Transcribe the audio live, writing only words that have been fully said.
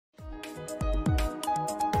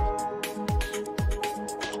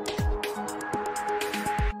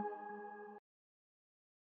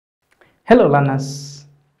Hello learners,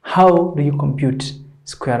 how do you compute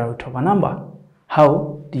square root of a number?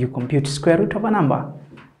 How do you compute square root of a number?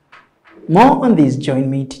 More on this,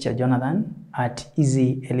 join me, Teacher Jonathan, at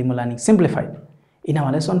Easy Elimu Learning Simplified in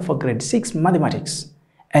our lesson for grade 6 mathematics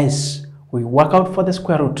as we work out for the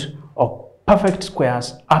square root of perfect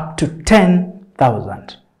squares up to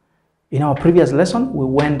 10,000. In our previous lesson, we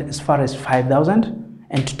went as far as 5,000,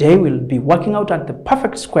 and today we'll be working out at the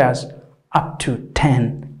perfect squares up to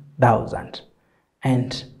 10,000.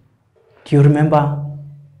 And do you remember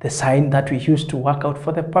the sign that we used to work out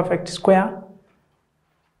for the perfect square?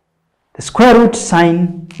 The square root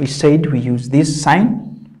sign, we said we use this sign.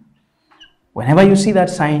 Whenever you see that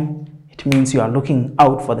sign, it means you are looking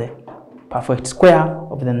out for the perfect square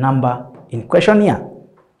of the number in question here.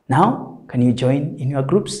 Now, can you join in your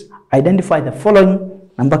groups? Identify the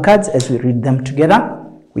following number cards as we read them together.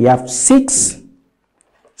 We have 6,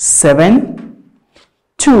 7,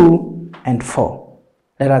 2, and 4.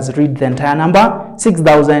 Let us read the entire number,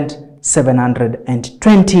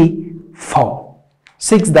 6,724.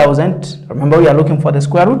 6,000, remember we are looking for the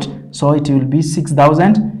square root, so it will be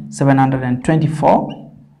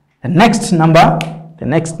 6,724. The next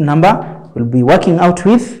number we'll be working out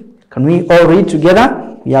with, can we all read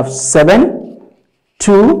together? We have 7,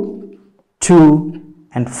 2, 2,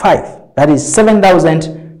 and 5. That is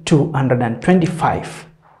 7,225.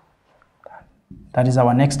 That is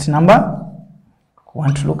our next number. We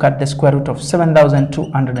want to look at the square root of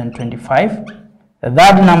 7,225. The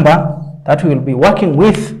third number that we will be working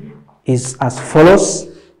with is as follows.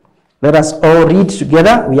 Let us all read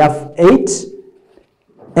together. We have 8,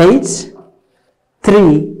 8,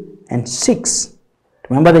 3, and 6.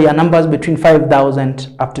 Remember, they are numbers between 5,000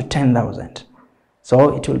 up to 10,000.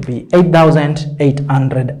 So it will be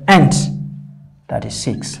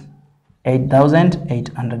 8,836.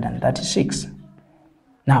 8,836.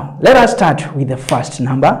 Now, let us start with the first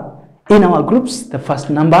number. In our groups, the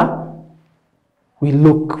first number, we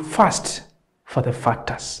look first for the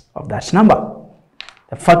factors of that number.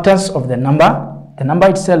 The factors of the number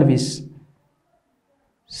itself is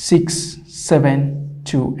 6, 7,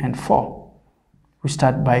 2, and 4. We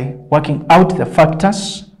start by working out the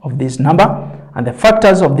factors of this number, and the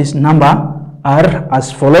factors of this number are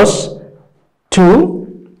as follows.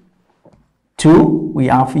 2, we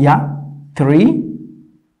have here 3,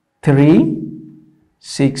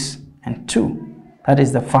 6, and 2. That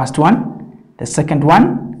is the first one. The second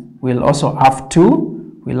one will also have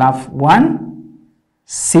 2. We'll have 1,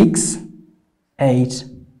 6, 8,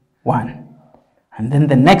 1. And then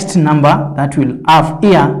the next number that we'll have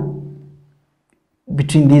here,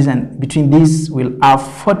 between these we'll have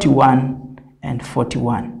 41 and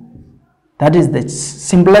 41. That is the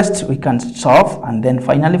simplest we can solve, and then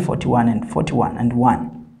finally 41 and 41 and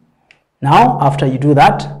 1. Now, after you do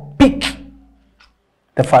that, pick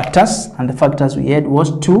the factors, and the factors we had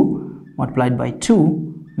was 2 multiplied by 2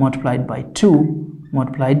 multiplied by 2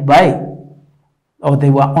 multiplied by, they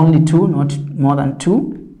were only 2, not more than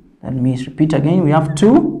 2. Let me repeat again. We have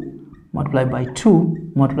 2 multiplied by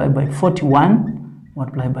 2 multiplied by 41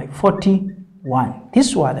 multiplied by 41.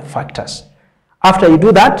 These were the factors. After you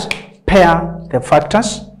do that, pair the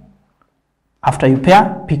factors. After you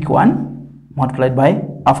pair, pick 1 multiplied by,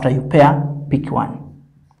 after you pair, pick 1.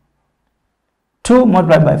 2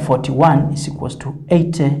 multiplied by 41 is equals to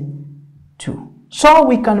 82. So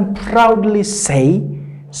we can proudly say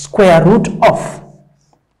square root of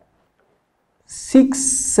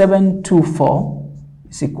 6724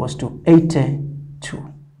 is equals to 82.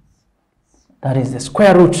 That is the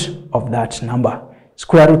square root of that number.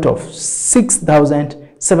 Square root of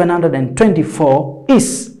 6,724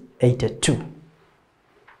 is 82.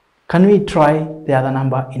 Can we try the other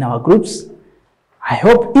number in our groups? I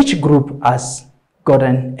hope each group has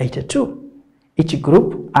gotten 82. Each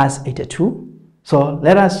group has 82. So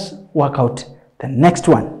let us work out the next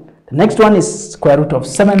one. The next one is square root of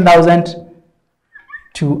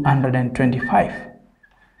 7,225.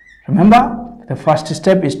 Remember, the first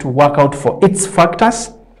step is to work out for its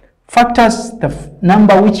factors. Factors, the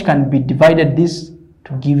number which can be divided this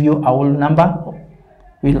to give you a whole number,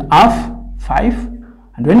 will have 5.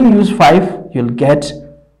 And when you use 5, you'll get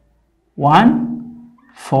 1,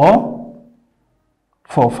 4,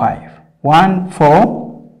 4, 5. 1,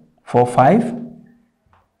 4, 4, 5.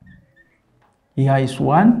 Here is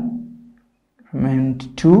 1,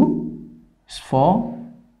 and 2 is 4,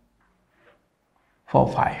 4,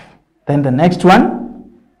 5. Then the next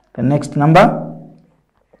one, the next number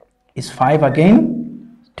is 5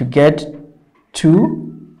 again, to get 2,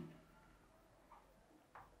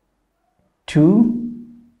 to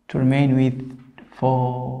remain with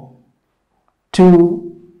 4, 2,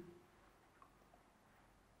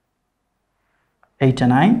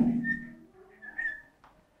 89,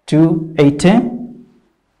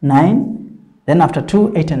 289. Then after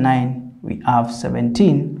 289, we have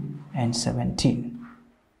 17 and 17.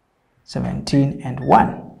 17 and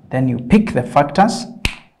 1. Then you pick the factors.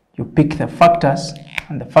 You pick the factors,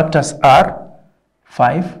 and the factors are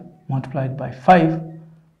 5 multiplied by 5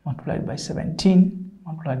 multiplied by 17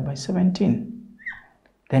 multiplied by 17.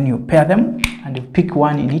 Then you pair them, and you pick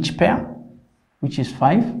one in each pair, which is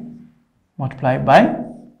 5 multiplied by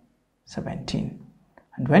 17.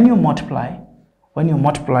 And when you multiply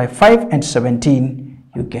 5 and 17,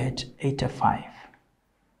 you get 85.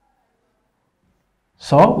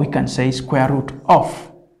 So we can say square root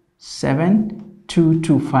of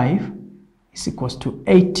 7225 is equals to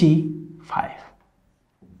 85.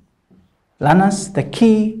 Learners, the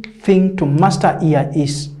key thing to master here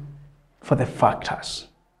is for the factors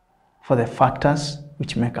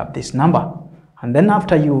which make up this number. And then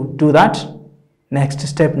after you do that, next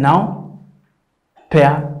step now,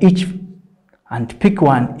 pair each and pick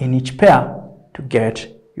one in each pair to get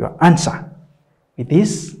your answer. With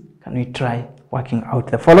this, can we try working out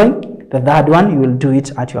the following? The third one, you will do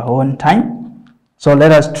it at your own time. So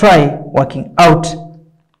let us try working out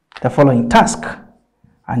the following task.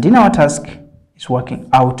 And in our task is working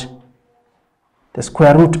out the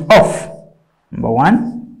square root of, number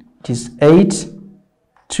 1, it is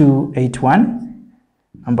 8281.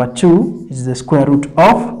 Number 2 is the square root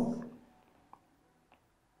of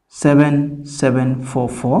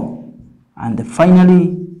 7744. And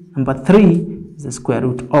finally, number 3 is the square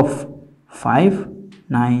root of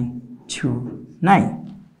 5929.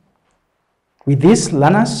 With this,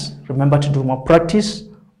 learners, remember to do more practice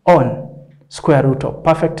on square root of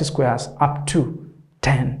perfect squares up to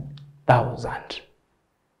 10,000.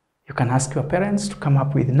 You can ask your parents to come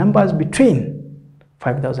up with numbers between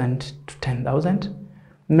 5,000 to 10,000.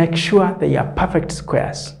 Make sure they are perfect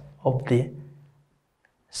squares of the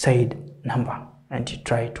said number, and you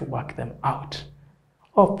try to work them out.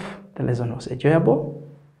 Hope the lesson was enjoyable.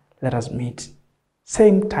 Let us meet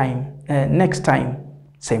same time, next time,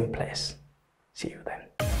 same place. See you then.